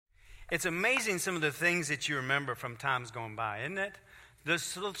It's amazing some of the things that you remember from times gone by, isn't it?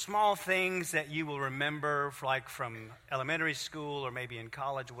 Those little small things that you will remember, like from elementary school or maybe in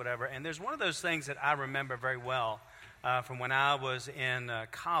college or whatever. And there's one of those things that I remember very well from when I was in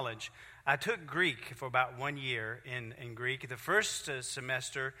college. I took Greek for about 1 year in Greek. The first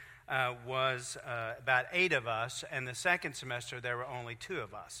semester was about 8 of us, and the second semester there were only 2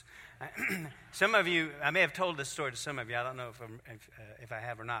 of us. Some of you, I may have told this story to some of you. I don't know if I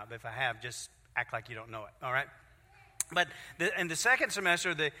have or not, but if I have, just act like you don't know it, all right? But in the second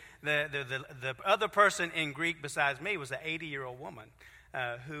semester, the other person in Greek besides me was an 80-year-old woman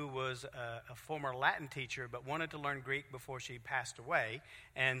who was a former Latin teacher but wanted to learn Greek before she passed away.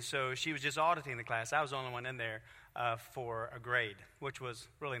 And so she was just auditing the class. I was the only one in there for a grade, which was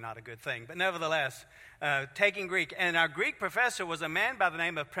really not a good thing. But nevertheless, taking Greek. And our Greek professor was a man by the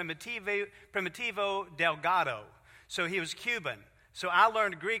name of Primitivo Delgado. So he was Cuban. So I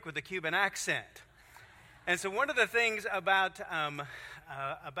learned Greek with a Cuban accent. And so one of the things about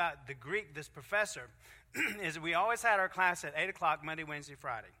the Greek, this professor, is we always had our class at 8 o'clock Monday, Wednesday,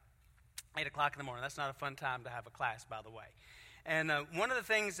 Friday. 8 o'clock in the morning. That's not a fun time to have a class, by the way. And one of the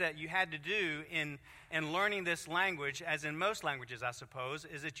things that you had to do in learning this language, as in most languages, I suppose,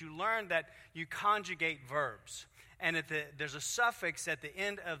 is that you learn that you conjugate verbs. And there's a suffix at the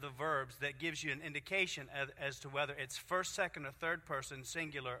end of the verbs that gives you an indication as to whether it's first, second, or third person,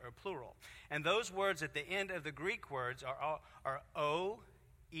 singular, or plural. And those words at the end of the Greek words are o,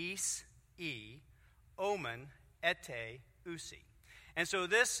 is, omen, ete, usi. And so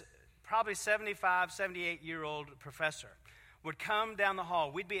this probably 75, 78-year-old professor would come down the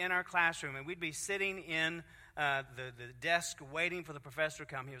hall. We'd be in our classroom, and we'd be sitting in the desk waiting for the professor to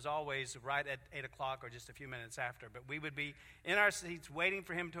come. He was always right at 8 o'clock or just a few minutes after. But we would be in our seats waiting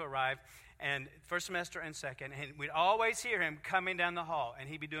for him to arrive, and first semester and second. And we'd always hear him coming down the hall, and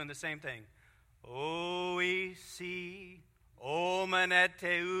he'd be doing the same thing. O-E-C,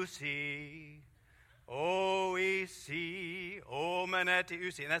 omenete usi. O-E-C, omenete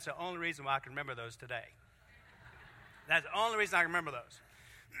usi. And that's the only reason why I can remember those today. That's the only reason I can remember those.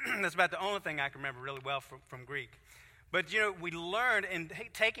 That's about the only thing I can remember really well from Greek. But, we learned in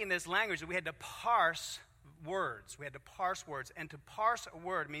taking this language that we had to parse words. We had to parse words. And to parse a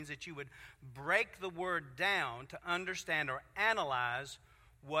word means that you would break the word down to understand or analyze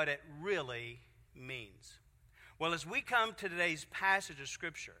what it really means. Well, as we come to today's passage of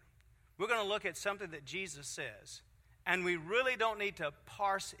Scripture, we're going to look at something that Jesus says. And we really don't need to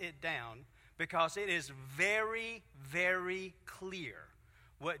parse it down because it is very, very clear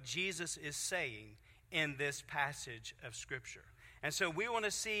what Jesus is saying in this passage of Scripture. And so we want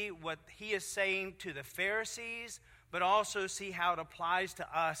to see what he is saying to the Pharisees, but also see how it applies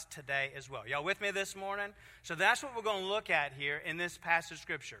to us today as well. Y'all with me this morning? So that's what we're going to look at here in this passage of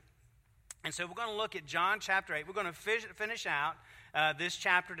Scripture. And so we're going to look at John chapter 8. We're going to finish out this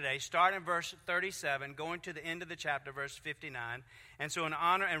chapter today, starting in verse 37, going to the end of the chapter, verse 59. And so in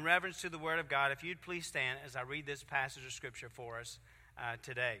honor and reverence to the Word of God, if you'd please stand as I read this passage of Scripture for us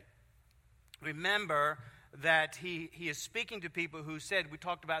today. Remember that he is speaking to people who said, we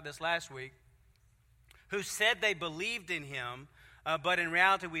talked about this last week, who said they believed in him, but in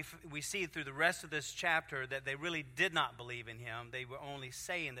reality we see through the rest of this chapter that they really did not believe in him. They were only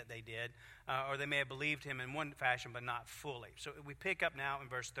saying that they did, or they may have believed him in one fashion, but not fully. So we pick up now in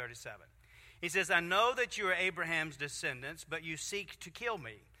verse 37. He says, I know that you are Abraham's descendants, but you seek to kill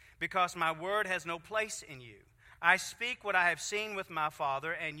me, because my word has no place in you. I speak what I have seen with my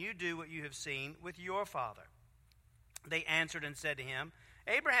father, and you do what you have seen with your father. They answered and said to him,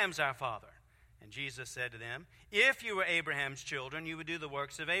 Abraham's our father. And Jesus said to them, if you were Abraham's children, you would do the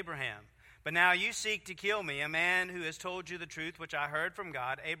works of Abraham. But now you seek to kill me, a man who has told you the truth, which I heard from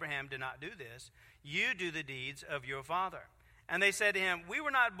God. Abraham did not do this. You do the deeds of your father. And they said to him, we were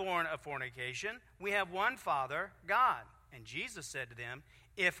not born of fornication. We have one Father, God. And Jesus said to them,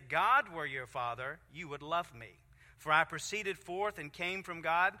 if God were your father, you would love me. For I proceeded forth and came from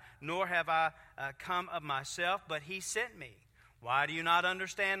God, nor have I come of myself, but he sent me. Why do you not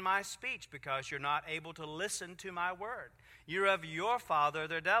understand my speech? Because you're not able to listen to my word. You're of your father,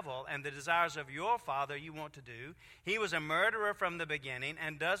 the devil, and the desires of your father you want to do. He was a murderer from the beginning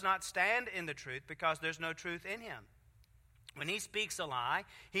and does not stand in the truth because there's no truth in him. When he speaks a lie,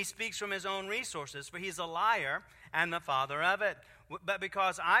 he speaks from his own resources, for he's a liar and the father of it. But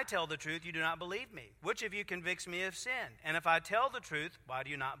because I tell the truth, you do not believe me. Which of you convicts me of sin? And if I tell the truth, why do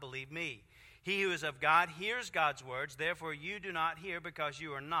you not believe me? He who is of God hears God's words, therefore you do not hear because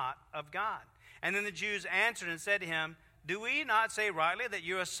you are not of God. And then the Jews answered and said to him, do we not say rightly that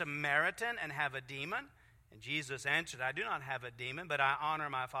you're a Samaritan and have a demon? And Jesus answered, I do not have a demon, but I honor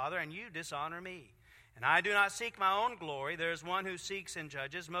my Father, and you dishonor me. And I do not seek my own glory. There is one who seeks and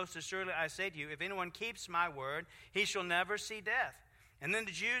judges. Most assuredly I say to you, if anyone keeps my word, he shall never see death. And then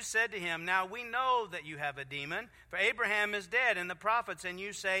the Jews said to him, now we know that you have a demon, for Abraham is dead, and the prophets, and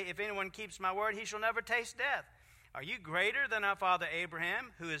you say, if anyone keeps my word, he shall never taste death. Are you greater than our father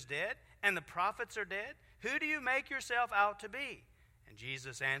Abraham, who is dead, and the prophets are dead? Who do you make yourself out to be? And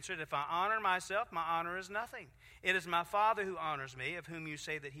Jesus answered, if I honor myself, my honor is nothing. It is my Father who honors me, of whom you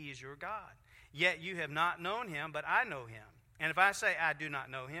say that he is your God. Yet you have not known him, but I know him. And if I say I do not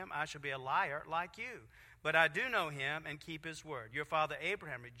know him, I shall be a liar like you. But I do know him and keep his word. Your father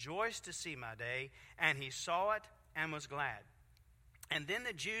Abraham rejoiced to see my day, and he saw it and was glad. And then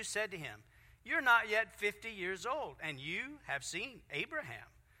the Jews said to him, you're not yet 50 years old, and you have seen Abraham.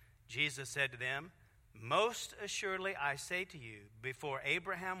 Jesus said to them, most assuredly I say to you, before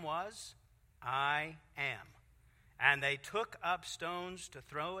Abraham was, I am. And they took up stones to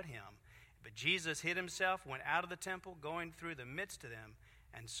throw at him. But Jesus hid himself, went out of the temple, going through the midst of them,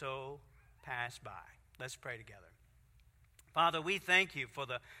 and so passed by. Let's pray together. Father, we thank you for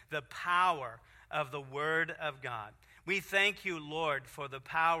the power of the Word of God. We thank you, Lord, for the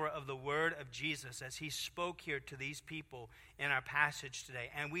power of the word of Jesus as he spoke here to these people in our passage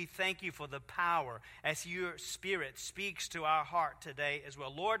today. And we thank you for the power as your Spirit speaks to our heart today as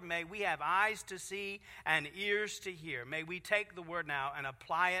well. Lord, may we have eyes to see and ears to hear. May we take the word now and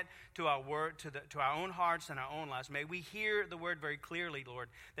apply it to our word, to our own hearts and our own lives. May we hear the word very clearly, Lord,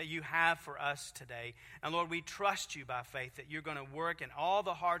 that you have for us today. And Lord, we trust you by faith that you're going to work in all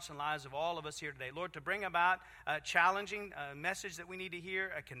the hearts and lives of all of us here today. Lord, to bring about a challenging message that we need to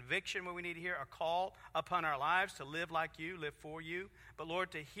hear, a conviction where we need to hear, a call upon our lives to live like you, live for you. But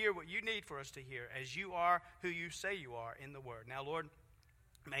Lord, to hear what you need for us to hear as you are who you say you are in the word. Now, Lord,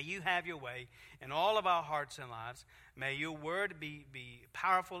 may you have your way in all of our hearts and lives. May your word be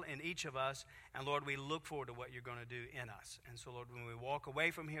powerful in each of us. And Lord, we look forward to what you're going to do in us. And so, Lord, when we walk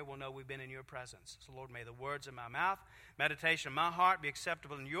away from here, we'll know we've been in your presence. So, Lord, may the words of my mouth, meditation of my heart be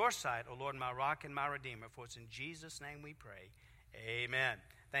acceptable in your sight, O Lord, my rock and my redeemer. For it's in Jesus' name we pray. Amen.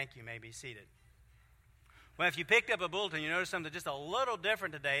 Thank you. You may be seated. Well, if you picked up a bulletin, you notice something just a little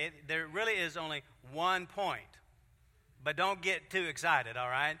different today. There really is only one point. But don't get too excited, all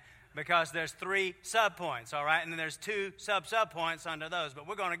right? Because there's 3 sub-points, all right? And then there's 2 sub-points under those. But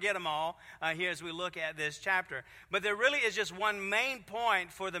we're going to get them all here as we look at this chapter. But there really is just one main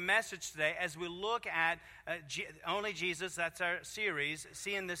point for the message today as we look at Only Jesus, that's our series,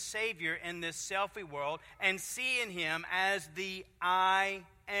 seeing the Savior in this selfie world and seeing him as the I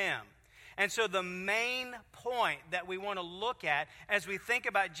am. And so the main point that we want to look at as we think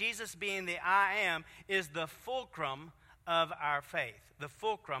about Jesus being the I am is the fulcrum of our faith. The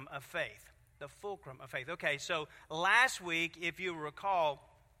fulcrum of faith. The fulcrum of faith. Okay, so last week, if you recall,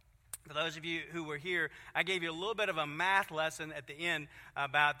 for those of you who were here, I gave you a little bit of a math lesson at the end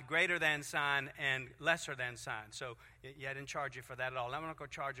about the greater than sign and lesser than sign. So yeah, I didn't charge you for that at all. I'm not going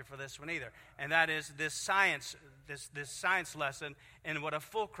to charge you for this one either. And that is this science lesson and what a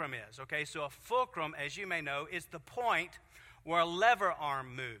fulcrum is. Okay, so a fulcrum, as you may know, is the point where a lever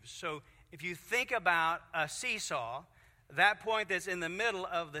arm moves. So if you think about a seesaw, that point that's in the middle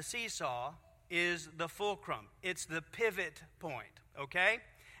of the seesaw is the fulcrum. It's the pivot point, okay?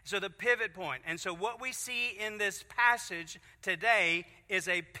 So the pivot point. And so what we see in this passage today is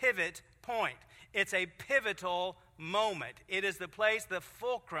a pivot point. It's a pivotal moment. It is the place, the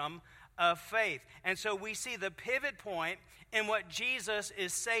fulcrum of faith. And so we see the pivot point in what Jesus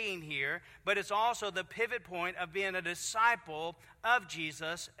is saying here, but it's also the pivot point of being a disciple of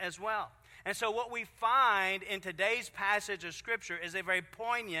Jesus as well. And so what we find in today's passage of Scripture is a very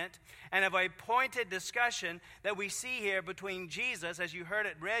poignant and a very pointed discussion that we see here between Jesus, as you heard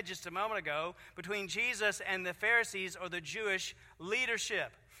it read just a moment ago, between Jesus and the Pharisees or the Jewish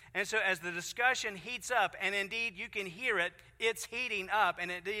leadership. And so as the discussion heats up, and indeed you can hear it, it's heating up, and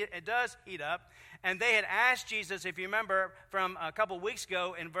it does heat up. And they had asked Jesus, if you remember from a couple weeks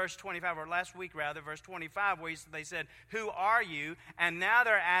ago in verse 25, or last week rather, verse 25, where they said, who are you? And now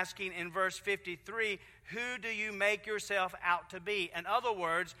they're asking in verse 53, who do you make yourself out to be? In other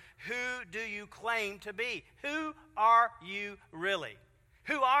words, who do you claim to be? Who are you really?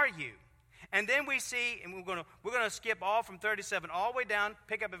 Who are you? And then we see, and we're going to skip all from 37 all the way down,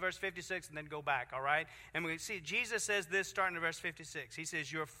 pick up at verse 56, and then go back, all right? And we see Jesus says this starting at verse 56. He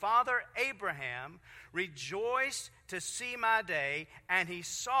says, your father Abraham rejoiced to see my day, and he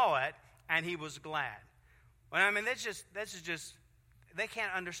saw it, and he was glad. Well, I mean, that's just they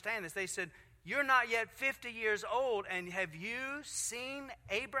can't understand this. They said, you're not yet 50 years old, and have you seen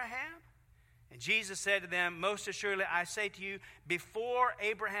Abraham? And Jesus said to them, most assuredly I say to you, before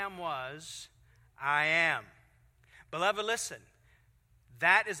Abraham was, I am. Beloved, listen.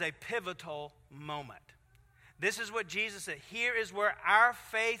 That is a pivotal moment. This is what Jesus said. Here is where our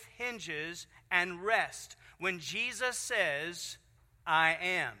faith hinges and rests. When Jesus says, I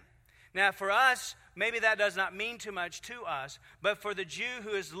am. Now for us, maybe that does not mean too much to us, but for the Jew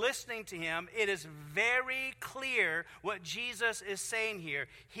who is listening to him, it is very clear what Jesus is saying here.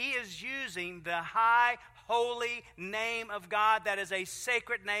 He is using the high, holy name of God that is a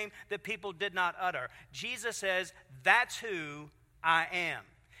sacred name that people did not utter. Jesus says, that's who I am.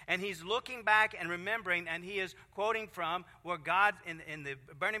 And he's looking back and remembering, and he is quoting from where God, in the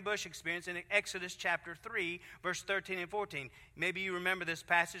burning bush experience in Exodus chapter 3, verse 13 and 14. Maybe you remember this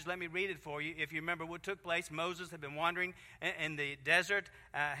passage. Let me read it for you. If you remember what took place, Moses had been wandering in the desert.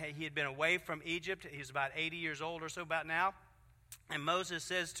 He had been away from Egypt. He was about 80 years old or so about now. And Moses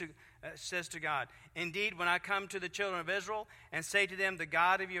says to God, indeed, when I come to the children of Israel and say to them, the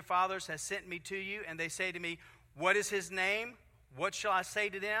God of your fathers has sent me to you, and they say to me, what is his name? What shall I say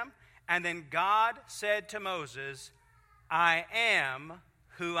to them? And then God said to Moses, I am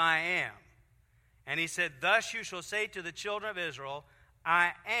who I am. And he said, thus you shall say to the children of Israel,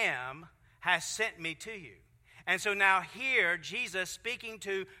 I am has sent me to you. And so now here, Jesus speaking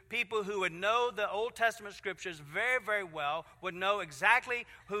to people who would know the Old Testament scriptures very, very well, would know exactly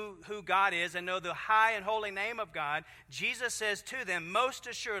who God is and know the high and holy name of God. Jesus says to them, most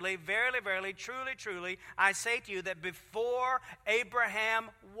assuredly, verily, verily, truly, truly, I say to you that before Abraham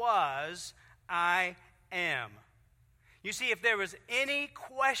was, I am. You see, if there was any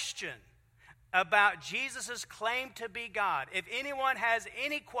question about Jesus' claim to be God, if anyone has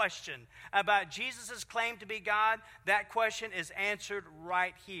any question about Jesus' claim to be God, that question is answered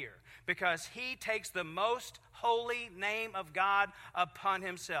right here, because he takes the most holy name of God upon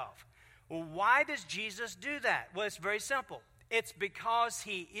himself. Well, why does Jesus do that? Well, it's very simple. It's because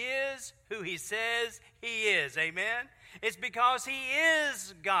he is who he says he is. Amen? It's because he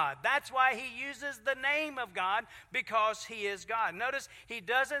is God. That's why he uses the name of God, because he is God. Notice he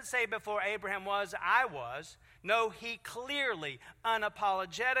doesn't say before Abraham was, I was. No, he clearly,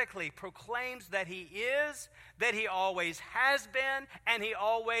 unapologetically proclaims that he is, that he always has been, and he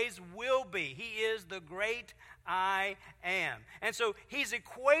always will be. He is the great I am. And so he's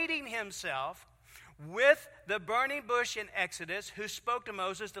equating himself with the burning bush in Exodus who spoke to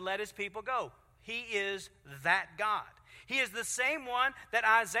Moses to let his people go. He is that God. He is the same one that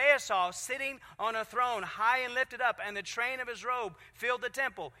Isaiah saw sitting on a throne high and lifted up, and the train of his robe filled the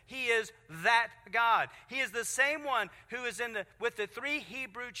temple. He is that God. He is the same one who is with the 3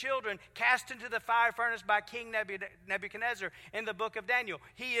 Hebrew children cast into the fire furnace by King Nebuchadnezzar in the book of Daniel.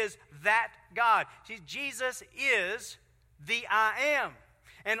 He is that God. See, Jesus is the I am.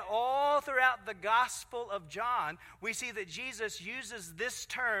 And all throughout the Gospel of John, we see that Jesus uses this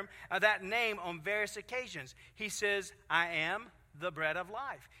term, that name, on various occasions. He says, I am the bread of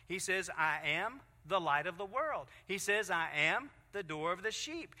life. He says, I am the light of the world. He says, I am the door of the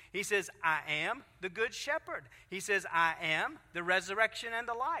sheep. He says, I am the good shepherd. He says, I am the resurrection and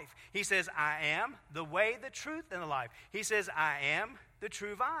the life. He says, I am the way, the truth, and the life. He says, I am the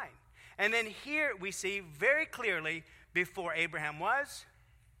true vine. And then here we see very clearly, before Abraham was,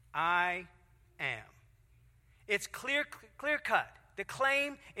 I am. It's clear cut. The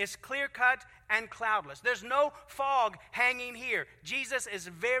claim is clear cut and cloudless. There's no fog hanging here. Jesus is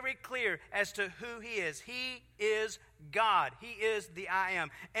very clear as to who he is. He is God. He is the I am.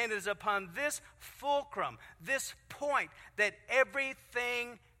 And it is upon this fulcrum, this point, that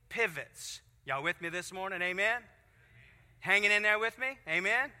everything pivots. Y'all with me this morning? Amen? Hanging in there with me?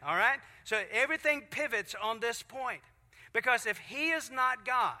 Amen? All right? So everything pivots on this point. Because if he is not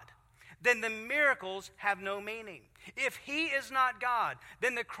God, then the miracles have no meaning. If he is not God,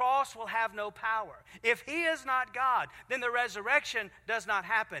 then the cross will have no power. If he is not God, then the resurrection does not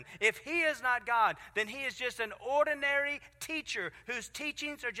happen. If he is not God, then he is just an ordinary teacher whose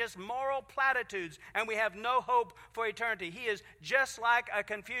teachings are just moral platitudes, and we have no hope for eternity. He is just like a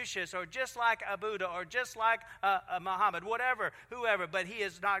Confucius, or just like a Buddha, or just like a Muhammad, whatever, whoever, but he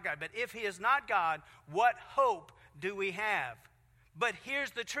is not God. But if he is not God, what hope do we have? But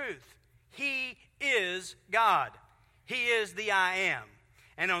here's the truth. He is God. He is the I am.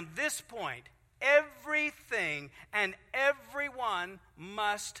 And on this point, everything and everyone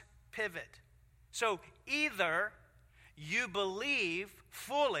must pivot. So either you believe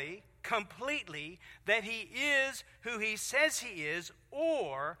fully, completely, that he is who he says he is,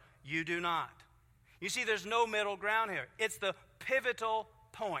 or you do not. You see, there's no middle ground here. It's the pivotal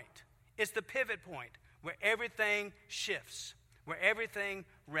point. It's the pivot point where everything shifts, where everything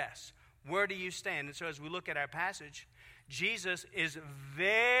rests. Where do you stand? And so as we look at our passage, Jesus is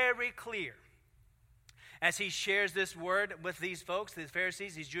very clear. As he shares this word with these folks, these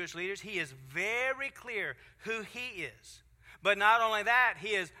Pharisees, these Jewish leaders, he is very clear who he is. But not only that, he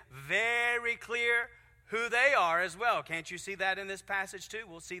is very clear who they are as well. Can't you see that in this passage too?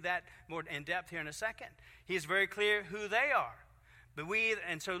 We'll see that more in depth here in a second. He is very clear who they are.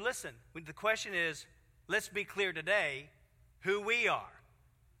 And so listen, the question is, let's be clear today who we are.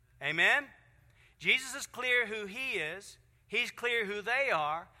 Amen? Jesus is clear who he is. He's clear who they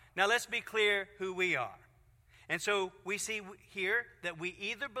are. Now let's be clear who we are. And so we see here that we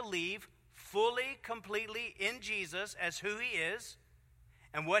either believe fully, completely in Jesus as who he is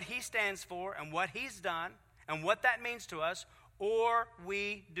and what he stands for and what he's done and what that means to us, or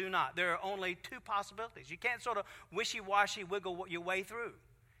we do not. There are only two possibilities. You can't sort of wishy-washy wiggle your way through.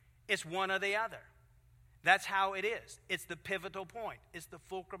 It's one or the other. That's how it is. It's the pivotal point. It's the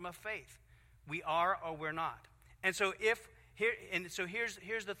fulcrum of faith. We are or we're not. And so here's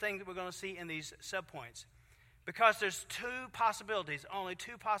the thing that we're going to see in these subpoints. Because there's only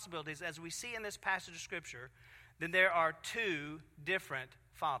two possibilities, as we see in this passage of Scripture, then there are two different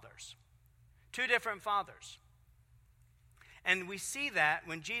fathers. Two different fathers. And we see that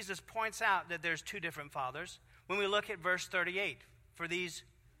when Jesus points out that there's two different fathers, when we look at verse 38 for these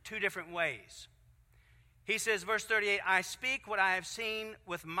two different ways. He says, verse 38, I speak what I have seen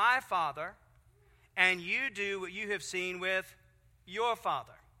with my father, and you do what you have seen with your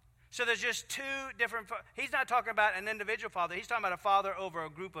father. So there's just two different, he's not talking about an individual father. He's talking about a father over a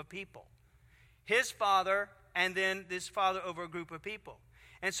group of people. His father and then this father over a group of people.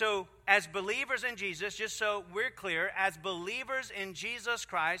 And so as believers in Jesus, just so we're clear, as believers in Jesus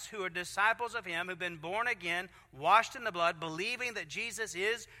Christ who are disciples of him, who've been born again, washed in the blood, believing that Jesus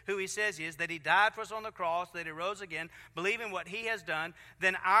is who he says he is, that he died for us on the cross, that he rose again, believing what he has done,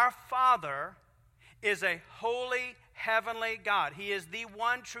 then our Father is a holy, heavenly God. He is the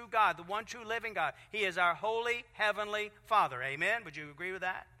one true God, the one true living God. He is our holy, heavenly Father. Amen? Would you agree with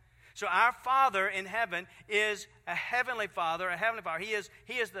that? So our Father in heaven is a heavenly Father, a heavenly Father. He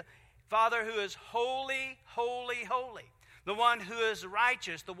is the Father who is holy, holy, holy. The one who is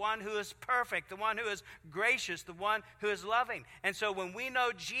righteous, the one who is perfect, the one who is gracious, the one who is loving. And so when we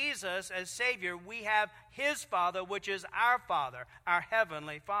know Jesus as Savior, we have his Father, which is our Father, our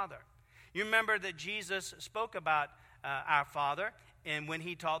heavenly Father. You remember that Jesus spoke about our Father and when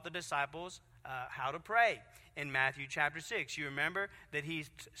he taught the disciples how to pray in Matthew chapter 6. You remember that he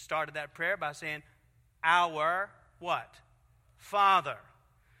started that prayer by saying, our what? Father.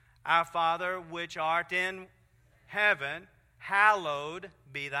 Our Father which art in heaven, hallowed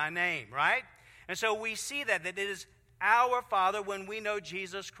be thy name, right? And so we see that it is our Father when we know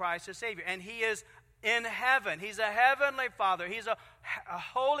Jesus Christ as Savior. And he is in heaven. He's a heavenly Father. He's a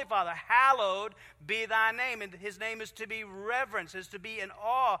holy Father. Hallowed be thy name. And his name is to be reverenced, is to be in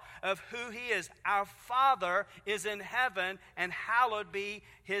awe of who he is. Our Father is in heaven, and hallowed be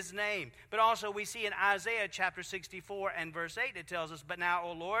his name. But also we see in Isaiah chapter 64 and verse 8, it tells us, but now,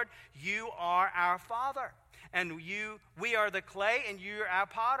 O Lord, you are our Father, and we are the clay, and you are our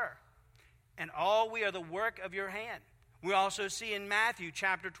potter, and all we are the work of your hand. We also see in Matthew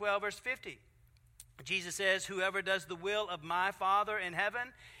chapter 12, verse 50, Jesus says, whoever does the will of my Father in heaven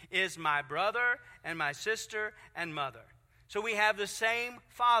is my brother and my sister and mother. So we have the same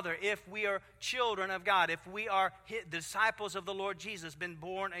Father if we are children of God, if we are disciples of the Lord Jesus, been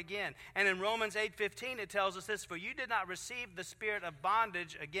born again. And in Romans 8:15 it tells us this, for you did not receive the spirit of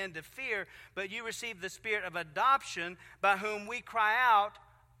bondage, again to fear, but you received the spirit of adoption by whom we cry out,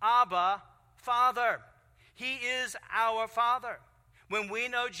 Abba, Father. He is our Father. When we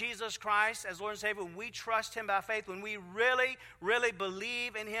know Jesus Christ as Lord and Savior, when we trust him by faith, when we really, really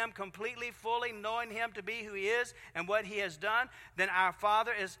believe in him completely, fully, knowing him to be who he is and what he has done, then our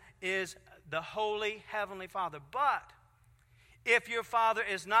Father is the holy, heavenly Father. But if your Father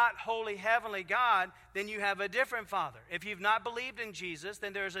is not holy, heavenly God, then you have a different Father. If you've not believed in Jesus,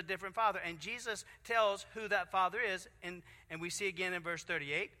 then there is a different Father. And Jesus tells who that Father is, and we see again in verse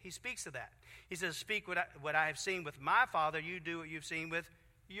 38, he speaks to that. He says, speak what I have seen with my Father, you do what you've seen with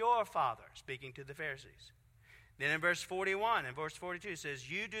your father, speaking to the Pharisees. Then in verse 41 and verse 42, it says,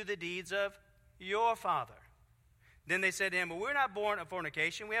 you do the deeds of your father. Then they said to him, well, we're not born of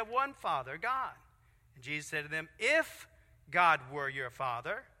fornication. We have one Father, God. And Jesus said to them, if God were your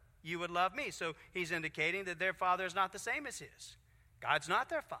Father, you would love me. So he's indicating that their Father is not the same as his. God's not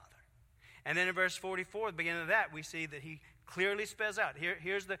their Father. And then in verse 44, at the beginning of that, we see that he clearly spells out.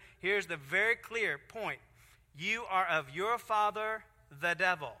 Here's the very clear point. You are of your father, the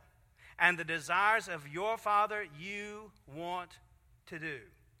devil, and the desires of your father you want to do.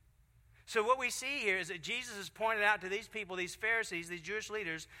 So what we see here is that Jesus is pointing out to these people, these Pharisees, these Jewish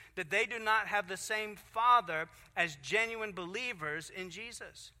leaders, that they do not have the same Father as genuine believers in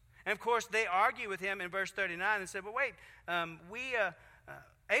Jesus. And of course, they argue with him in verse 39 and say, but wait,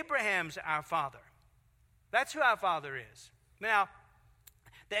 Abraham's our father. That's who our father is. Now,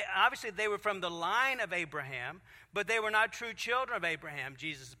 they were from the line of Abraham, but they were not true children of Abraham,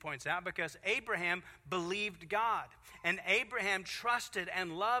 Jesus points out, because Abraham believed God, and Abraham trusted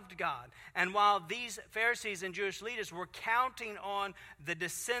and loved God. And while these Pharisees and Jewish leaders were counting on the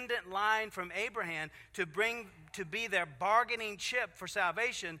descendant line from Abraham to be their bargaining chip for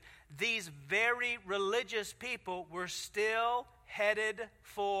salvation, these very religious people were still headed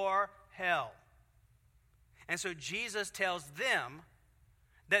for hell. And so Jesus tells them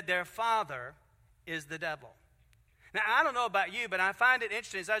that their father is the devil. Now, I don't know about you, but I find it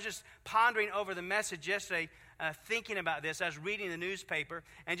interesting. As I was just pondering over the message yesterday, thinking about this, I was reading the newspaper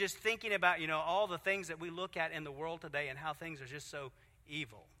and just thinking about, all the things that we look at in the world today and how things are just so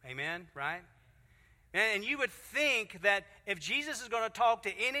evil. Amen? Right? And you would think that if Jesus is going to talk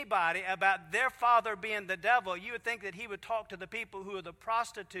to anybody about their father being the devil, you would think that he would talk to the people who are the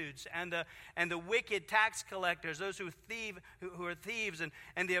prostitutes and the wicked tax collectors, those who are thieves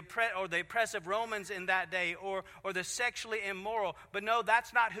and the oppressive Romans in that day, or the sexually immoral. But no,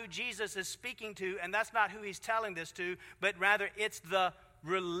 that's not who Jesus is speaking to, and that's not who he's telling this to, but rather it's the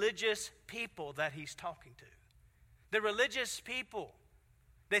religious people that he's talking to. The religious people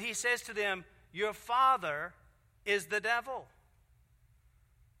that he says to them, your father is the devil.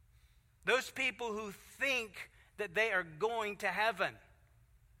 Those people who think that they are going to heaven,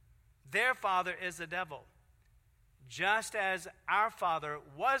 their father is the devil. Just as our father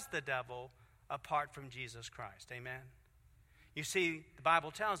was the devil apart from Jesus Christ. Amen? You see, the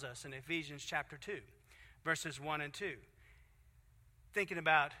Bible tells us in Ephesians chapter 2, verses 1 and 2, thinking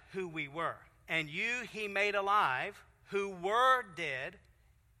about who we were. And you he made alive who were dead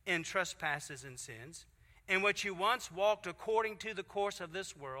in trespasses and sins, in which you once walked according to the course of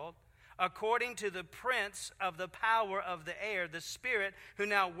this world, according to the prince of the power of the air, the spirit who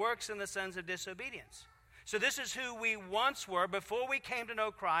now works in the sons of disobedience. So this is who we once were before we came to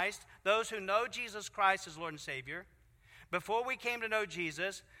know Christ, those who know Jesus Christ as Lord and Savior. Before we came to know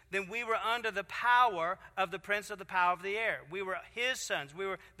Jesus, then we were under the power of the prince of the power of the air. We were his sons. We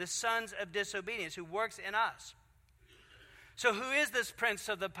were the sons of disobedience who works in us. So who is this prince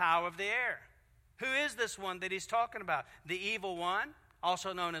of the power of the air? Who is this one that he's talking about? The evil one,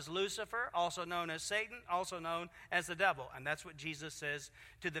 also known as Lucifer, also known as Satan, also known as the devil. And that's what Jesus says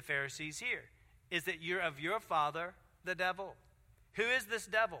to the Pharisees here, is that you're of your father, the devil. Who is this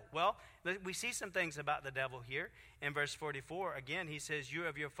devil? Well, we see some things about the devil here. In verse 44, again, he says, you're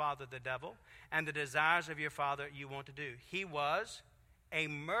of your father, the devil, and the desires of your father you want to do. He was a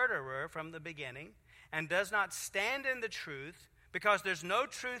murderer from the beginning, and does not stand in the truth, because there's no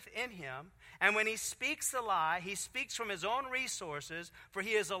truth in him. And when he speaks a lie, he speaks from his own resources, for he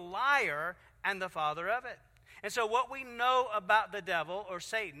is a liar and the father of it. And so what we know about the devil, or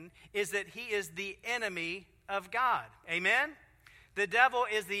Satan, is that he is the enemy of God. Amen? The devil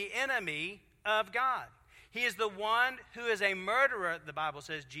is the enemy of God. He is the one who is a murderer, the Bible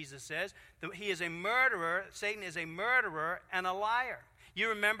says, Jesus says. He is a murderer, Satan is a murderer and a liar. You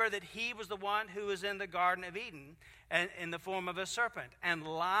remember that he was the one who was in the Garden of Eden and in the form of a serpent and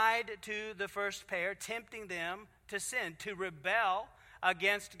lied to the first pair, tempting them to sin, to rebel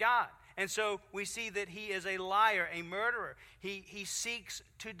against God. And so we see that he is a liar, a murderer. He seeks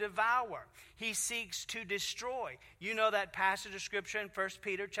to devour. He seeks to destroy. You know that passage of Scripture in 1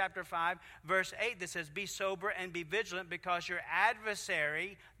 Peter chapter 5, verse 8 that says, be sober and be vigilant, because your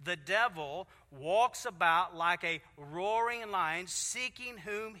adversary, the devil, walks about like a roaring lion, seeking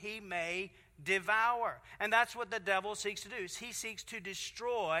whom he may devour. And that's what the devil seeks to do. He seeks to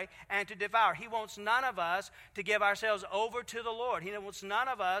destroy and to devour. He wants none of us to give ourselves over to the Lord. He wants none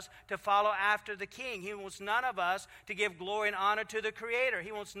of us to follow after the King. He wants none of us to give glory and honor to the Creator.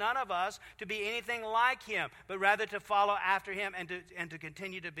 He wants none of us to be anything like him, but rather to follow after him and to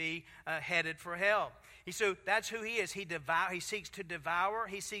continue to be headed for hell. So that's who he is. He seeks to devour.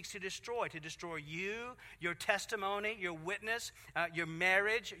 He seeks to destroy you, your testimony, your witness, your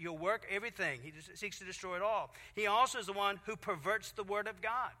marriage, your work, everything. He seeks to destroy it all. He also is the one who perverts the word of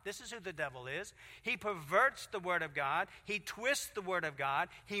God. This is who the devil is. He perverts the word of God. He twists the word of God.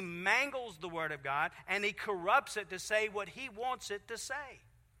 He mangles the word of God, and he corrupts it to say what he wants it to say.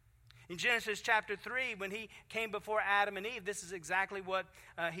 In Genesis chapter 3, when he came before Adam and Eve, this is exactly what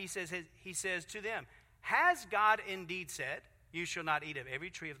he says. He says to them, has God indeed said, you shall not eat of every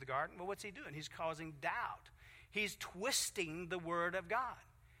tree of the garden? Well, what's he doing? He's causing doubt. He's twisting the word of God.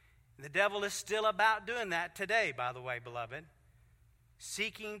 The devil is still about doing that today, by the way, beloved.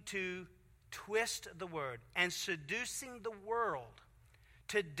 Seeking to twist the word and seducing the world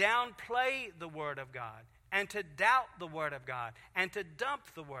to downplay the word of God and to doubt the word of God and to dump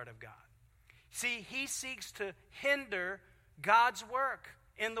the word of God. See, he seeks to hinder God's work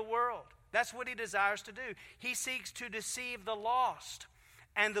in the world. That's what he desires to do. He seeks to deceive the lost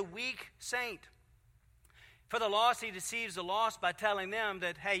and the weak saint. For the lost, he deceives the lost by telling them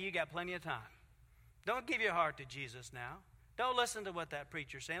that, hey, you got plenty of time. Don't give your heart to Jesus now. Don't listen to what that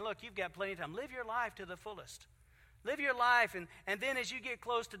preacher's saying. Look, you've got plenty of time. Live your life to the fullest. Live your life, and then as you get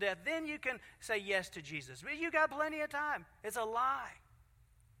close to death, then you can say yes to Jesus. But you got plenty of time. It's a lie.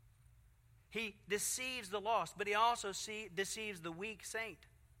 He deceives the lost, but he also deceives the weak saint.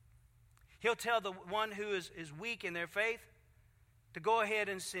 He'll tell the one who is weak in their faith to go ahead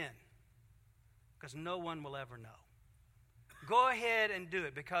and sin, because no one will ever know. Go ahead and do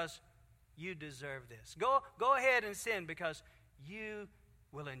it because you deserve this. Go ahead and sin because you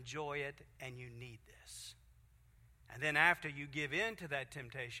will enjoy it and you need this. And then after you give in to that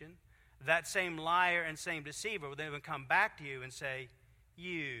temptation, that same liar and same deceiver will then come back to you and say,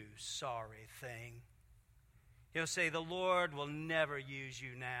 you sorry thing. He'll say, the Lord will never use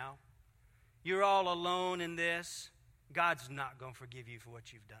you now. You're all alone in this. God's not going to forgive you for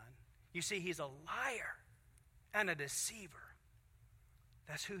what you've done. You see, he's a liar and a deceiver.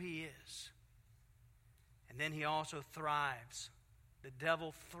 That's who he is. And then he also thrives. The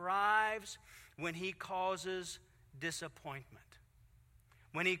devil thrives when he causes disappointment,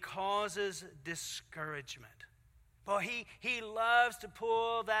 when he causes discouragement. Boy, he loves to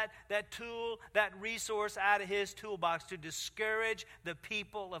pull that tool, that resource out of his toolbox to discourage the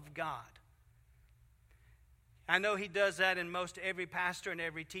people of God. I know he does that in most every pastor and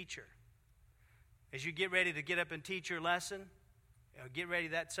every teacher. As you get ready to get up and teach your lesson, get ready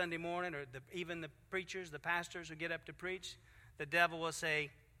that Sunday morning, or even the preachers, the pastors who get up to preach, the devil will say,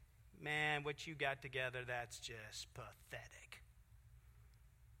 man, what you got together, that's just pathetic.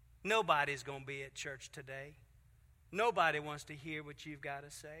 Nobody's going to be at church today. Nobody wants to hear what you've got to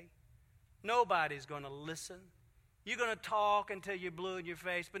say. Nobody's going to listen. You're going to talk until you're blue in your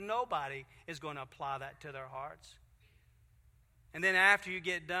face, but nobody is going to apply that to their hearts. And then after you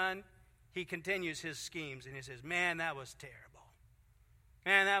get done, he continues his schemes, and he says, man, that was terrible.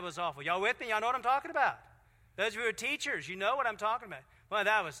 Man, that was awful. Y'all with me? Y'all know what I'm talking about? Those of you who are teachers, you know what I'm talking about. Well,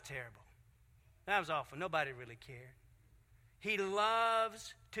 that was terrible. That was awful. Nobody really cared. He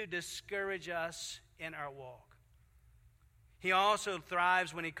loves to discourage us in our walk. He also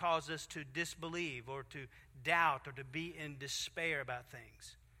thrives when he causes us to disbelieve or to doubt or to be in despair about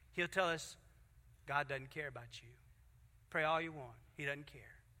things. He'll tell us, God doesn't care about you. Pray all you want. He doesn't care.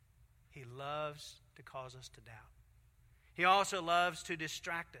 He loves to cause us to doubt. He also loves to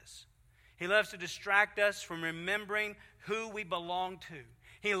distract us. He loves to distract us from remembering who we belong to.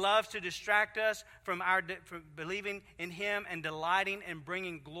 He loves to distract us from believing in him and delighting and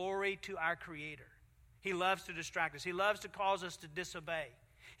bringing glory to our Creator. He loves to distract us. He loves to cause us to disobey.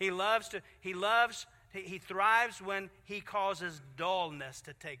 He thrives when he causes dullness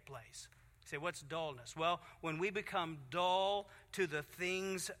to take place. You say, what's dullness? Well, when we become dull to the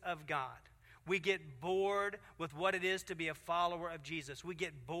things of God. We get bored with what it is to be a follower of Jesus. We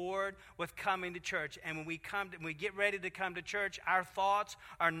get bored with coming to church. And when we get ready to come to church, our thoughts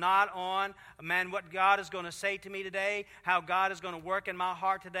are not on, man, what God is going to say to me today, how God is going to work in my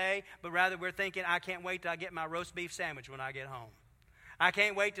heart today, but rather we're thinking, I can't wait till I get my roast beef sandwich when I get home. I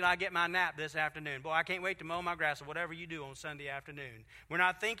can't wait till I get my nap this afternoon. Boy, I can't wait to mow my grass or whatever you do on Sunday afternoon. We're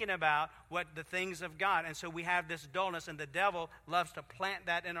not thinking about what the things of God. And so we have this dullness, and the devil loves to plant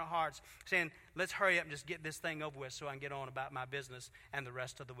that in our hearts, saying, let's hurry up and just get this thing over with so I can get on about my business and the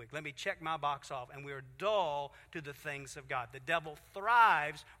rest of the week. Let me check my box off. And we're dull to the things of God. The devil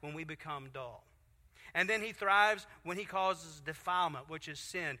thrives when we become dull. And then he thrives when he causes defilement, which is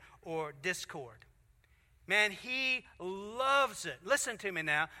sin or discord. Man, he loves it. Listen to me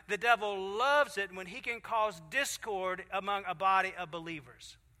now. The devil loves it when he can cause discord among a body of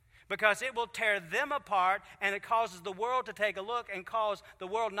believers, because it will tear them apart, and it causes the world to take a look and cause the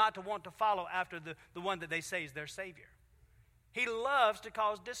world not to want to follow after the one that they say is their Savior. He loves to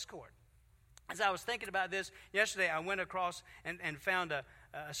cause discord. As I was thinking about this yesterday, I went across and found a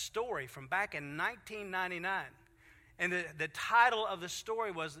story from back in 1999. And the title of the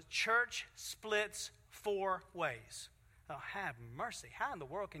story was "Church Splits 4 Ways." Oh, have mercy. How in the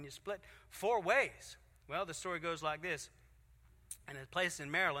world can you split 4 ways? Well, the story goes like this. In a place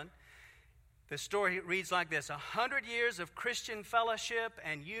in Maryland, the story reads like this. 100 years of Christian fellowship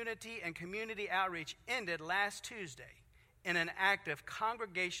and unity and community outreach ended last Tuesday in an act of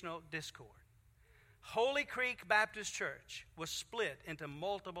congregational discord. Holy Creek Baptist Church was split into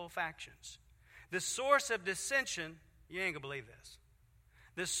multiple factions. The source of dissension, you ain't gonna believe this.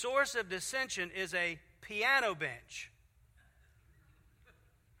 The source of dissension is a piano bench,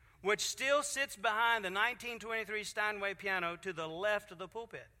 which still sits behind the 1923 Steinway piano to the left of the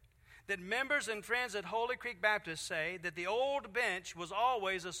pulpit. That members and friends at Holy Creek Baptist say that the old bench was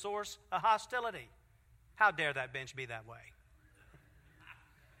always a source of hostility. How dare that bench be that way?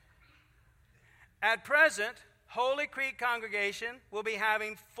 At present, Holy Creek congregation will be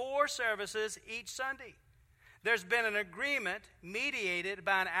having 4 services each Sunday. There's been an agreement mediated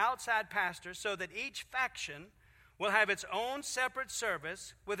by an outside pastor so that each faction will have its own separate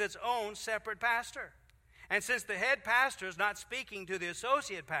service with its own separate pastor. And since the head pastor is not speaking to the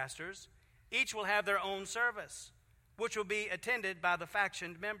associate pastors, each will have their own service, which will be attended by the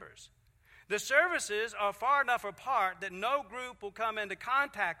factioned members. The services are far enough apart that no group will come into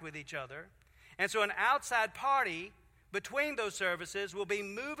contact with each other, and so an outside party between those services will be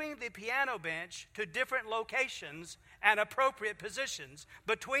moving the piano bench to different locations and appropriate positions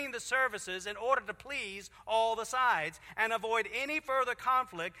between the services in order to please all the sides and avoid any further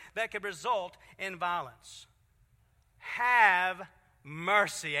conflict that could result in violence. Have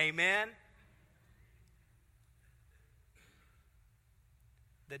mercy, amen?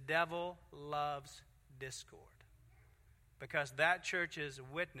 The devil loves discord because that church's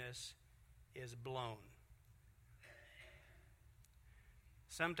witness is blown.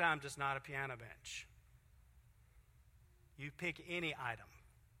 Sometimes it's not a piano bench. You pick any item.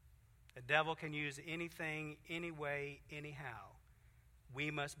 The devil can use anything, any way, anyhow.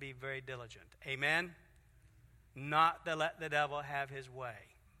 We must be very diligent. Amen? Not to let the devil have his way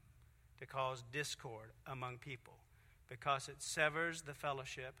to cause discord among people because it severs the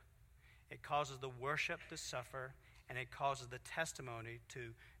fellowship, it causes the worship to suffer, and it causes the testimony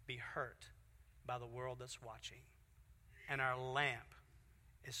to be hurt by the world that's watching. And our lamp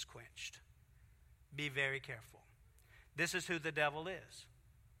is quenched. Be very careful. This is who the devil is.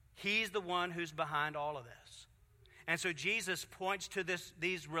 He's the one who's behind all of this. And so Jesus points to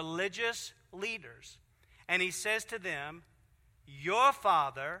these religious leaders, and he says to them, your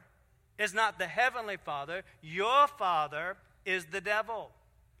father is not the heavenly Father. Your father is the devil.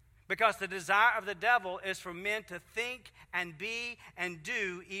 Because the desire of the devil is for men to think and be and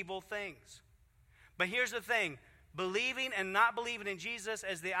do evil things. But here's the thing. Believing and not believing in Jesus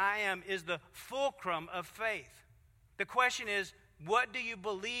as the I am is the fulcrum of faith. The question is, what do you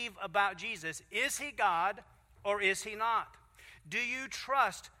believe about Jesus? Is he God or is he not? Do you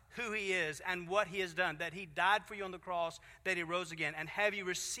trust who he is and what he has done, that he died for you on the cross, that he rose again? And have you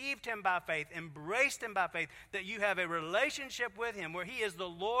received him by faith, embraced him by faith, that you have a relationship with him where he is the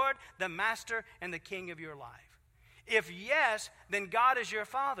Lord, the Master, and the King of your life? If yes, then God is your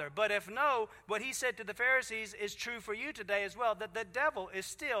Father. But if no, what he said to the Pharisees is true for you today as well, that the devil is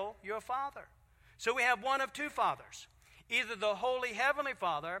still your father. So we have one of two fathers, either the holy heavenly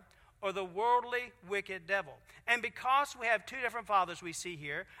Father or the worldly wicked devil. And because we have two different fathers we see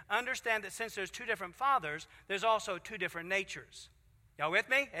here, understand that since there's two different fathers, there's also two different natures. Y'all with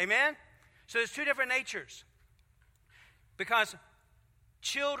me? Amen? So there's two different natures. Because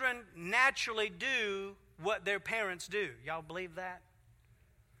children naturally do what their parents do. Y'all believe that?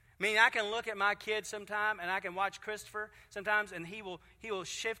 I mean, I can look at my kid sometime, and I can watch Christopher sometimes, and he will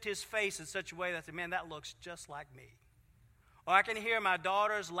shift his face in such a way that I say, man, that looks just like me. Or I can hear my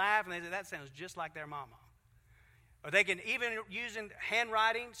daughters laugh, and they say, that sounds just like their mama. Or they can, even using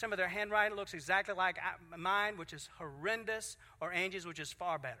handwriting, some of their handwriting looks exactly like mine, which is horrendous, or Angie's, which is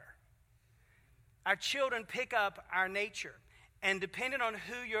far better. Our children pick up our nature. And depending on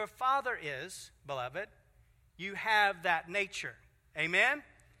who your father is, beloved, you have that nature. Amen?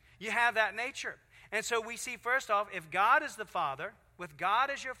 You have that nature. And so we see, first off, if God is the Father, with God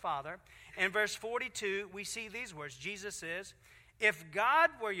as your Father, in verse 42, we see these words. Jesus says, if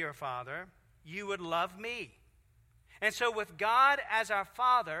God were your Father, you would love me. And so with God as our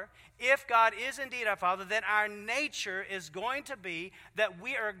Father, if God is indeed our Father, then our nature is going to be that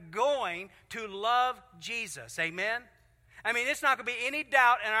we are going to love Jesus. Amen? I mean, it's not going to be any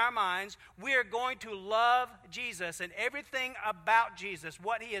doubt in our minds. We are going to love Jesus and everything about Jesus,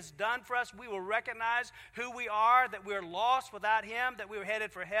 what he has done for us. We will recognize who we are, that we are lost without him, that we were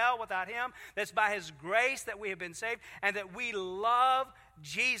headed for hell without him, that's by his grace that we have been saved, and that we love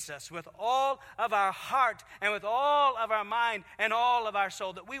Jesus with all of our heart and with all of our mind and all of our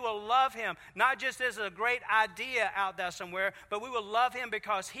soul. That we will love him, not just as a great idea out there somewhere, but we will love him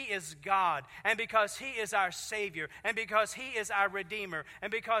because he is God, and because he is our Savior, and because he is our Redeemer,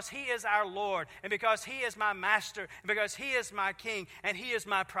 and because he is our Lord, and because he is my Master, and because he is my King, and he is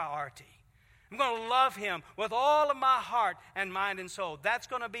my priority. I'm going to love him with all of my heart and mind and soul. That's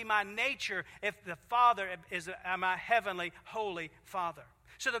going to be my nature if the Father is my heavenly, holy Father.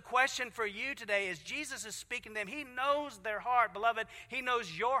 So the question for you today is, Jesus is speaking to them. He knows their heart, beloved. He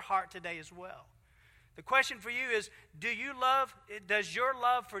knows your heart today as well. The question for you is, does your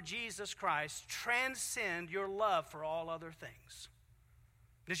love for Jesus Christ transcend your love for all other things?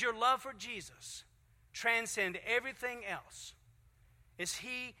 Does your love for Jesus transcend everything else? Is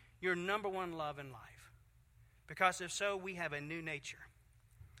he your number one love in life? Because if so, we have a new nature.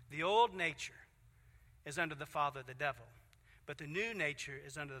 The old nature is under the father, the devil. But the new nature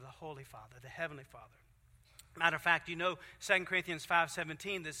is under the Holy Father, the Heavenly Father. Matter of fact, you know 2 Corinthians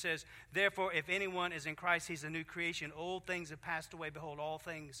 5:17 that says, therefore, if anyone is in Christ, he's a new creation. Old things have passed away. Behold, all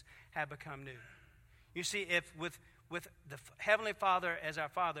things have become new. You see, if with the Heavenly Father as our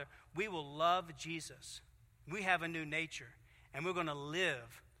Father, we will love Jesus. We have a new nature, and we're going to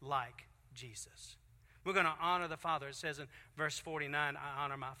live like Jesus. We're going to honor the Father. It says in verse 49, I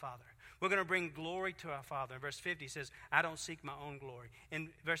honor my Father. We're going to bring glory to our Father. In verse 50, he says, I don't seek my own glory. In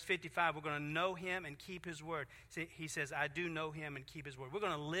verse 55, we're going to know him and keep his word. See, he says, I do know him and keep his word. We're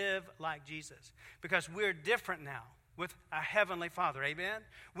going to live like Jesus because we're different now with our Heavenly Father. Amen?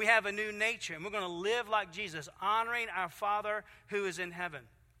 We have a new nature, and we're going to live like Jesus, honoring our Father who is in heaven.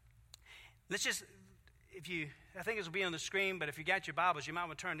 Let's just, I think this will be on the screen, but if you got your Bibles, you might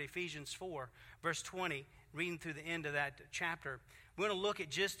want to turn to Ephesians 4, verse 20, reading through the end of that chapter. We're going to look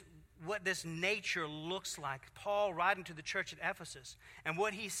at just what this nature looks like. Paul writing to the church at Ephesus, and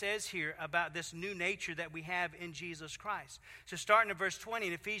what he says here about this new nature that we have in Jesus Christ. So starting at verse 20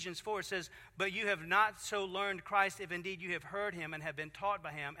 in Ephesians 4, it says, but you have not so learned Christ, if indeed you have heard him and have been taught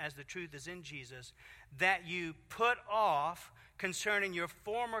by him, as the truth is in Jesus, that you put off concerning your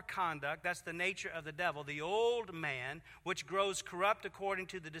former conduct, that's the nature of the devil, the old man, which grows corrupt according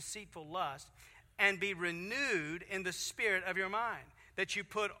to the deceitful lust, and be renewed in the spirit of your mind, that you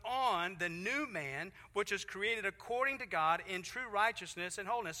put on the new man, which is created according to God in true righteousness and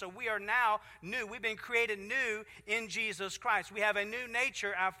holiness. So we are now new. We've been created new in Jesus Christ. We have a new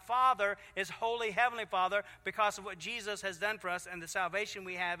nature. Our Father is Holy Heavenly Father because of what Jesus has done for us and the salvation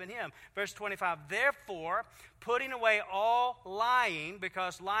we have in him. Verse 25, therefore, putting away all lying,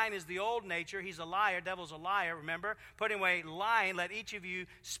 because lying is the old nature. He's a liar. Devil's a liar, remember? Putting away lying, let each of you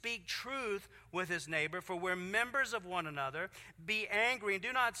speak truth with his neighbor, for we're members of one another. Be angry and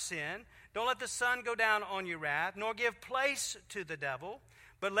do not sin. Don't let the sun go down on your wrath, nor give place to the devil.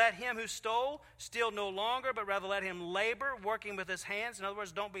 But let him who stole steal no longer, but rather let him labor, working with his hands. In other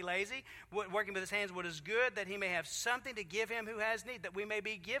words, don't be lazy. Working with his hands what is good, that he may have something to give him who has need, that we may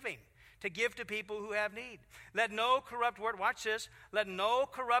be giving, to give to people who have need. Let no corrupt word, watch this, let no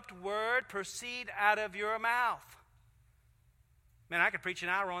corrupt word proceed out of your mouth. Man, I could preach an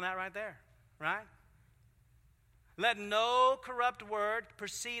hour on that right there, right? Let no corrupt word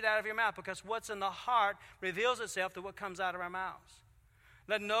proceed out of your mouth, because what's in the heart reveals itself to what comes out of our mouths.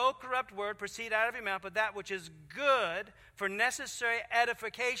 Let no corrupt word proceed out of your mouth, but that which is good for necessary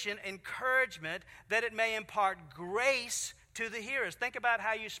edification, encouragement, that it may impart grace to the hearers. Think about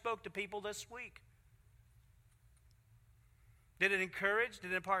how you spoke to people this week. Did it encourage?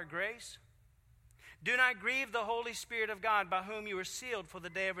 Did it impart grace? Do not grieve the Holy Spirit of God, by whom you were sealed for the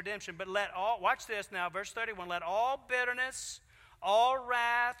day of redemption. But let all, watch this now, verse 31, let all bitterness, all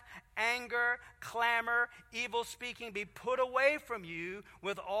wrath, anger, clamor, evil speaking be put away from you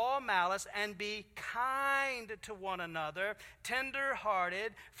with all malice, and be kind to one another,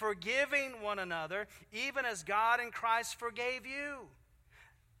 tender-hearted, forgiving one another, even as God in Christ forgave you.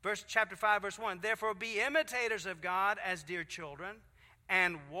 Chapter 5, verse 1, therefore be imitators of God as dear children,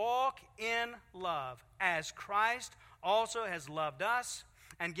 and walk in love, as Christ also has loved us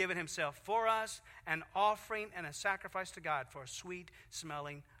and given himself for us, an offering and a sacrifice to God for a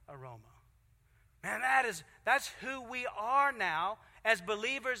sweet-smelling aroma. Man, that's who we are now as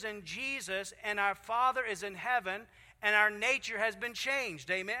believers in Jesus, and our Father is in heaven, and our nature has been changed.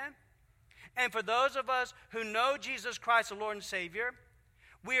 Amen? And for those of us who know Jesus Christ, the Lord and Savior,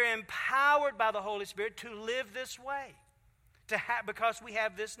 we are empowered by the Holy Spirit to live this way, because we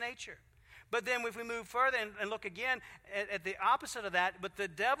have this nature. But then if we move further and look again at the opposite of that, but the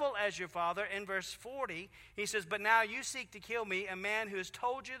devil as your father, in verse 40, he says, but now you seek to kill me, a man who has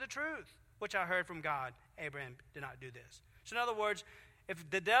told you the truth, which I heard from God. Abraham did not do this. So in other words, If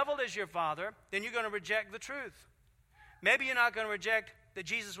the devil is your father, then you're going to reject the truth. Maybe you're not going to reject that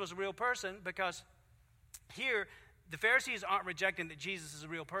Jesus was a real person, because here the Pharisees aren't rejecting that Jesus is a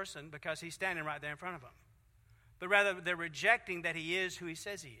real person because he's standing right there in front of them. But rather, they're rejecting that he is who he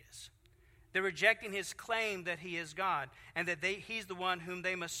says he is. They're rejecting his claim that he is God and that he's the one whom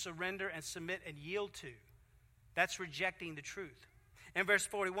they must surrender and submit and yield to. That's rejecting the truth. In verse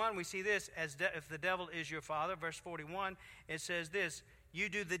 41, we see this, if the devil is your father. Verse 41, it says this, you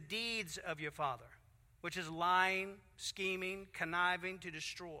do the deeds of your father, which is lying, scheming, conniving to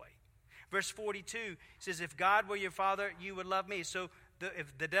destroy. Verse 42 says, if God were your father, you would love me. So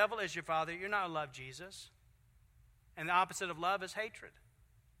if the devil is your father, you're not going to love Jesus. And the opposite of love is hatred.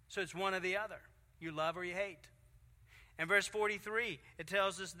 So it's one or the other. You love or you hate. In verse 43, it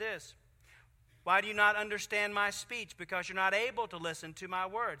tells us this. Why do you not understand my speech? Because you're not able to listen to my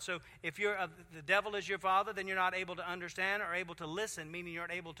word. So if the devil is your father, then you're not able to understand or able to listen, meaning you're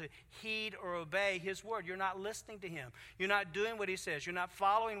not able to heed or obey his word. You're not listening to him. You're not doing what he says. You're not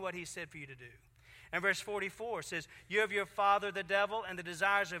following what he said for you to do. And verse 44 says, you have your father the devil, and the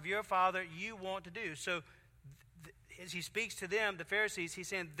desires of your father you want to do. So as he speaks to them, the Pharisees, he's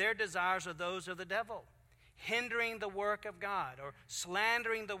saying their desires are those of the devil, hindering the work of God, or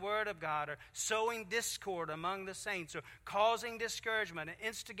slandering the word of God, or sowing discord among the saints, or causing discouragement, and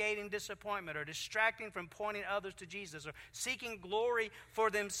instigating disappointment, or distracting from pointing others to Jesus, or seeking glory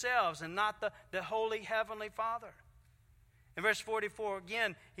for themselves and not the holy heavenly Father. In verse 44,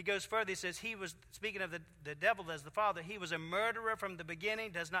 again, he goes further. He says, he was, speaking of the devil as the father, he was a murderer from the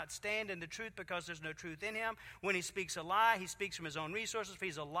beginning, does not stand in the truth because there's no truth in him. When he speaks a lie, he speaks from his own resources, for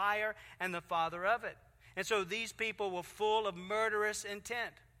he's a liar and the father of it. And so these people were full of murderous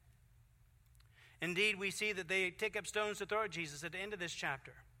intent. Indeed, we see that they take up stones to throw at Jesus at the end of this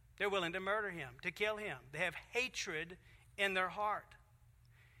chapter. They're willing to murder him, to kill him. They have hatred in their heart.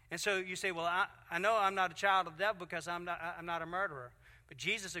 And so you say, well, I know I'm not a child of the devil because I'm not a murderer. But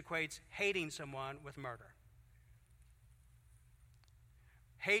Jesus equates hating someone with murder.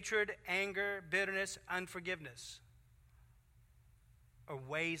 Hatred, anger, bitterness, unforgiveness are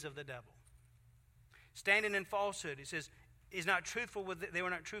ways of the devil. Standing in falsehood, he says, they were not truthful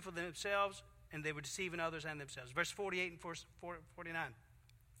with themselves, and they were deceiving others and themselves. Verse 48 and 49.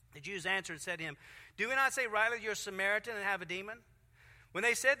 The Jews answered and said to him, do we not say rightly you're a Samaritan and have a demon? When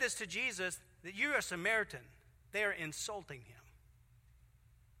they said this to Jesus, that you're a Samaritan, they are insulting him.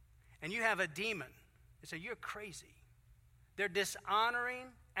 And you have a demon. They say, you're crazy. They're dishonoring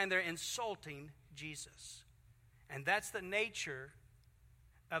and they're insulting Jesus. And that's the nature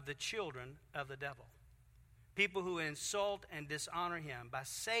of the children of the devil. People who insult and dishonor him by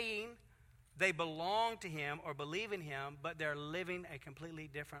saying they belong to him or believe in him, but they're living a completely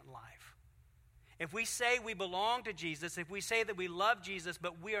different life. If we say we belong to Jesus, if we say that we love Jesus,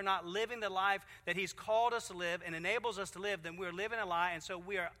 but we are not living the life that he's called us to live and enables us to live, then we're living a lie, and so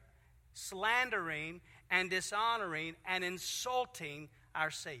we are slandering and dishonoring and insulting our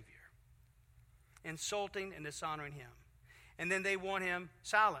Savior. Insulting and dishonoring him. And then they want him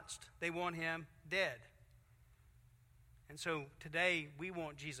silenced. They want him dead. And so today we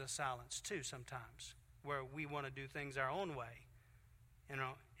want Jesus silenced too sometimes, where we want to do things our own way and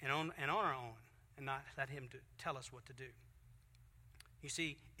on our own, and not let him tell us what to do. You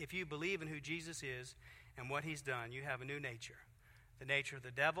see, if you believe in who Jesus is and what he's done, you have a new nature. The nature of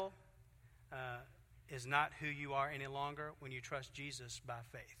the devil is not who you are any longer when you trust Jesus by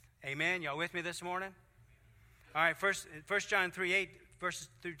faith. Amen? Y'all with me this morning? All right, 1 John 3:8, verses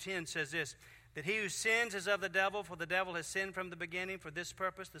through 10 says this, that he who sins is of the devil, for the devil has sinned from the beginning. For this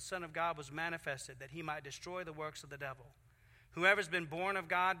purpose the Son of God was manifested, that he might destroy the works of the devil. Whoever's been born of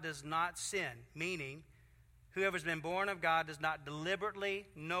God does not sin, meaning whoever's been born of God does not deliberately,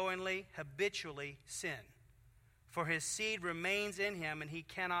 knowingly, habitually sin. For his seed remains in him, and he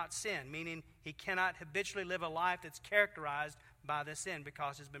cannot sin, meaning he cannot habitually live a life that's characterized by the sin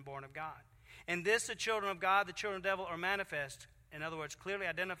because he's been born of God. In this, the children of God, the children of the devil are manifest. In other words, clearly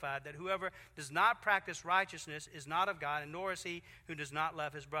identified that whoever does not practice righteousness is not of God, and nor is he who does not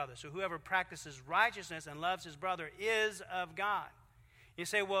love his brother. So whoever practices righteousness and loves his brother is of God. You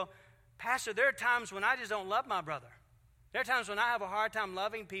say, well, Pastor, there are times when I just don't love my brother. There are times when I have a hard time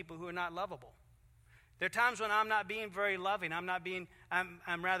loving people who are not lovable. There are times when I'm not being very loving.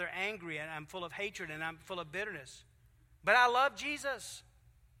 I'm rather angry, and I'm full of hatred, and I'm full of bitterness. But I love Jesus.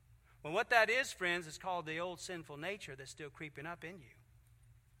 Well, what that is, friends, is called the old sinful nature that's still creeping up in you.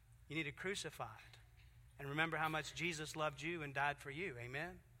 You need to crucify it. And remember how much Jesus loved you and died for you. Amen?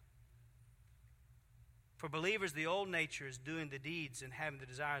 For believers, the old nature is doing the deeds and having the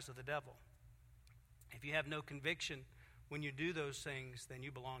desires of the devil. If you have no conviction when you do those things, then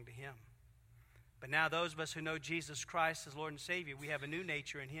you belong to Him. But now those of us who know Jesus Christ as Lord and Savior, we have a new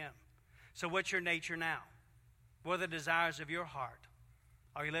nature in Him. So what's your nature now? What are the desires of your heart?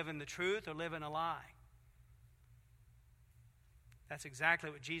 Are you living the truth or living a lie? That's exactly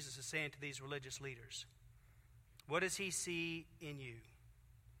what Jesus is saying to these religious leaders. What does He see in you?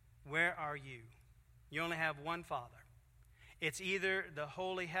 Where are you? You only have one Father. It's either the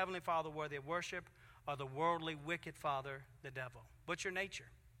holy heavenly Father worthy of worship or the worldly wicked father, the devil. What's your nature?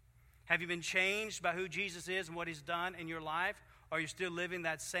 Have you been changed by who Jesus is and what He's done in your life? Or are you still living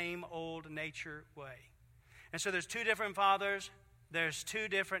that same old nature way? And so there's two different fathers, there's two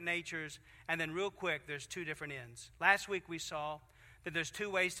different natures, and then real quick, there's two different ends. Last week we saw that there's two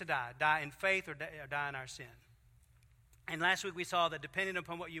ways to die. Die in faith or die in our sin. And last week we saw that depending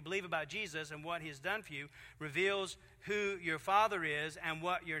upon what you believe about Jesus and what He has done for you, reveals who your Father is and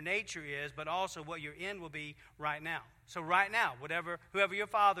what your nature is, but also what your end will be right now. So right now, whoever your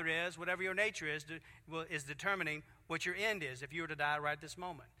Father is, whatever your nature is determining what your end is if you were to die right this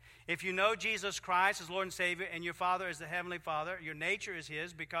moment. If you know Jesus Christ as Lord and Savior and your Father is the Heavenly Father, your nature is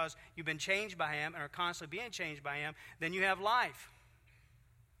His because you've been changed by Him and are constantly being changed by Him, then you have life.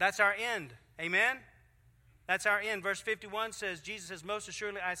 That's our end. Amen? That's our end. Verse 51 says, Jesus says, most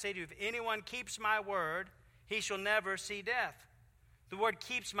assuredly I say to you, if anyone keeps my word, he shall never see death. The word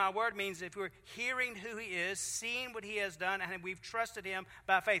keeps my word means if we're hearing who He is, seeing what He has done, and we've trusted Him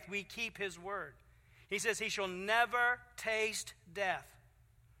by faith, we keep His word. He says he shall never taste death.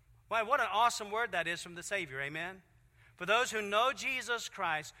 Wow, what an awesome word that is from the Savior, amen? For those who know Jesus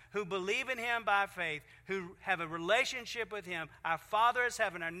Christ, who believe in Him by faith, who have a relationship with Him, our Father is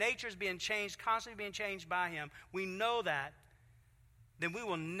heaven, our nature is being changed, constantly being changed by Him, we know that, then we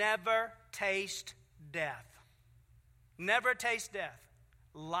will never taste death. Never taste death.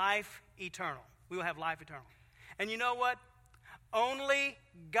 Life eternal. We will have life eternal. And you know what? Only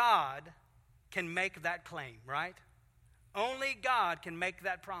God can make that claim, right? Only God can make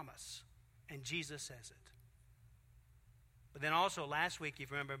that promise. And Jesus says it. But then also last week, if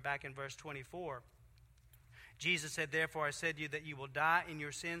you remember back in verse 24, Jesus said, therefore I said to you that you will die in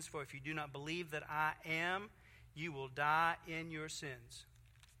your sins, for if you do not believe that I am, you will die in your sins.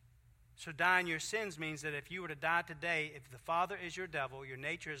 So die in your sins means that if you were to die today, if the Father is your devil, your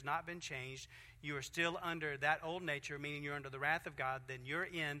nature has not been changed, you are still under that old nature, meaning you're under the wrath of God, then your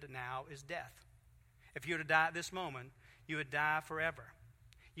end now is death. If you were to die at this moment, you would die forever.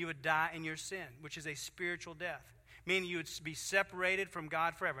 You would die in your sin, which is a spiritual death. Meaning you would be separated from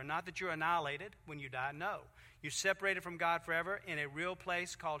God forever. Not that you're annihilated when you die, no. You're separated from God forever in a real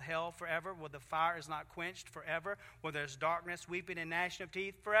place called hell forever, where the fire is not quenched forever, where there's darkness, weeping, and gnashing of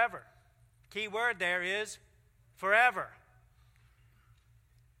teeth forever. Key word there is forever.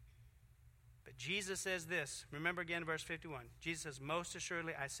 But Jesus says this. Remember again verse 51. Jesus says, most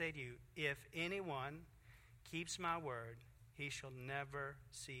assuredly I say to you, if anyone keeps my word, he shall never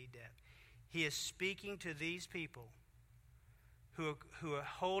see death. He is speaking to these people who are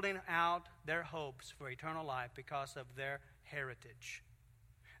holding out their hopes for eternal life because of their heritage.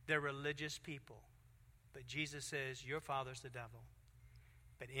 They're religious people. But Jesus says, your father's the devil.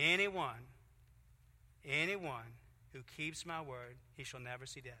 But anyone who keeps my word, he shall never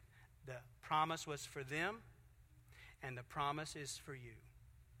see death. The promise was for them, and the promise is for you.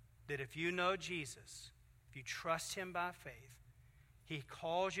 That if you know Jesus, if you trust Him by faith, He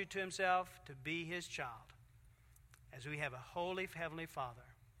calls you to Himself to be His child. As we have a holy Heavenly Father,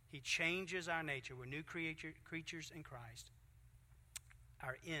 He changes our nature. We're new creatures in Christ.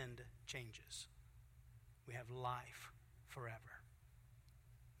 Our end changes. We have life forever.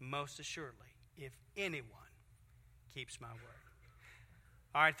 Most assuredly, if anyone keeps my word.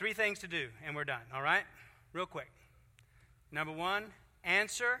 All right, 3 things to do, and we're done, all right? Real quick. Number 1,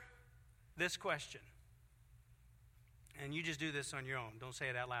 answer this question. And you just do this on your own. Don't say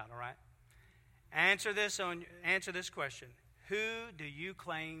it out loud, all right? Answer this question. Who do you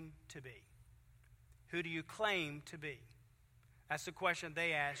claim to be? Who do you claim to be? That's the question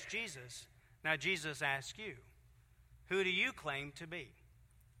they asked Jesus. Now Jesus asks you, who do you claim to be?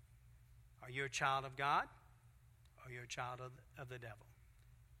 Are you a child of God? Or are you a child of the devil?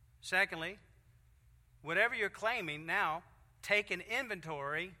 Secondly, whatever you're claiming now, take an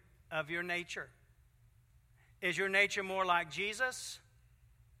inventory of your nature. Is your nature more like Jesus?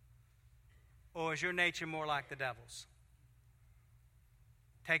 Or is your nature more like the devil's?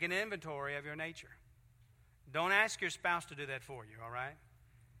 Take an inventory of your nature. Don't ask your spouse to do that for you, all right?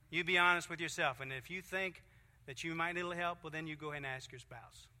 You be honest with yourself. And if you think that you might need a little help, well, then you go ahead and ask your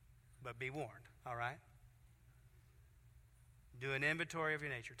spouse. But be warned, all right? Do an inventory of your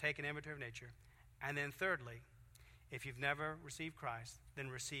nature. Take an inventory of nature. And then thirdly, If you've never received Christ, then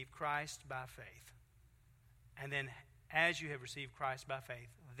receive Christ by faith. And then as you have received Christ by faith,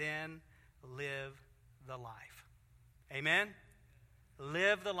 then live the life. Amen?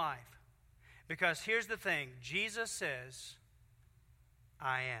 Live the life. Because here's the thing. Jesus says,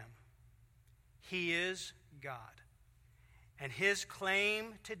 I am. He is God. And his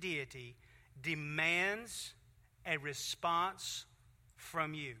claim to deity demands a response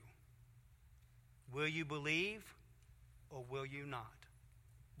from you. Will you believe or will you not?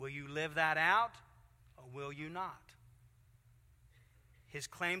 Will you live that out or will you not? His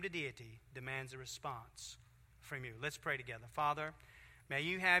claim to deity demands a response from you. Let's pray together. Father, may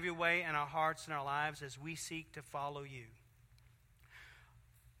you have your way in our hearts and our lives as we seek to follow you.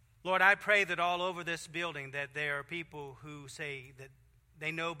 Lord, I pray that all over this building that there are people who say that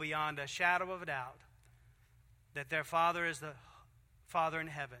they know beyond a shadow of a doubt that their Father is the Father in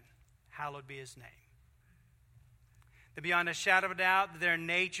heaven. Hallowed be his name. That beyond a shadow of a doubt, their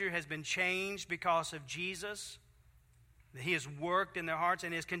nature has been changed because of Jesus. That he has worked in their hearts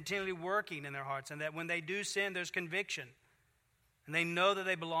and is continually working in their hearts. And that when they do sin, there's conviction. And they know that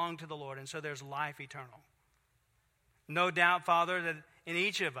they belong to the Lord. And so there's life eternal. No doubt, Father, that in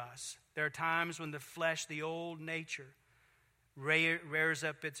each of us, there are times when the flesh, the old nature, rears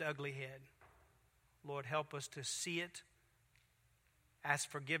up its ugly head. Lord, help us to see it, ask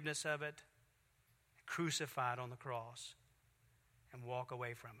forgiveness of it, crucify it on the cross, and walk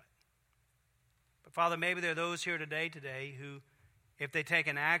away from it. But Father, maybe there are those here today who, if they take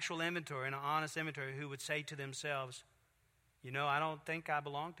an actual inventory, an honest inventory, who would say to themselves, you know, I don't think I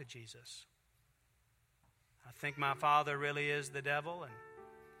belong to Jesus. I think my father really is the devil, and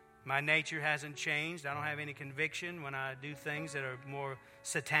my nature hasn't changed. I don't have any conviction when I do things that are more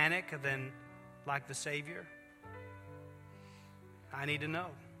satanic than like the Savior. I need to know.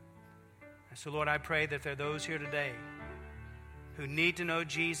 And so, Lord, I pray that there are those here today who need to know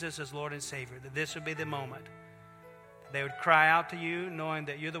Jesus as Lord and Savior, that this would be the moment. They would cry out to you, knowing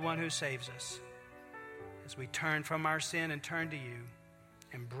that you're the one who saves us. As we turn from our sin and turn to you,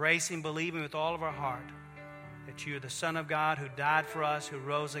 embracing, believing with all of our heart that you are the Son of God who died for us, who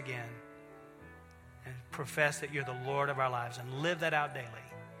rose again, and profess that you're the Lord of our lives, and live that out daily.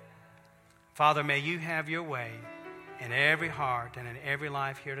 Father, may you have your way in every heart and in every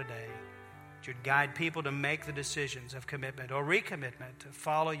life here today. That you'd guide people to make the decisions of commitment or recommitment to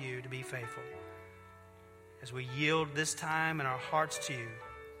follow you, to be faithful. As we yield this time and our hearts to you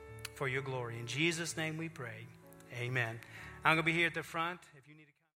for your glory. In Jesus' name we pray. Amen. I'm going to be here at the front. If you need to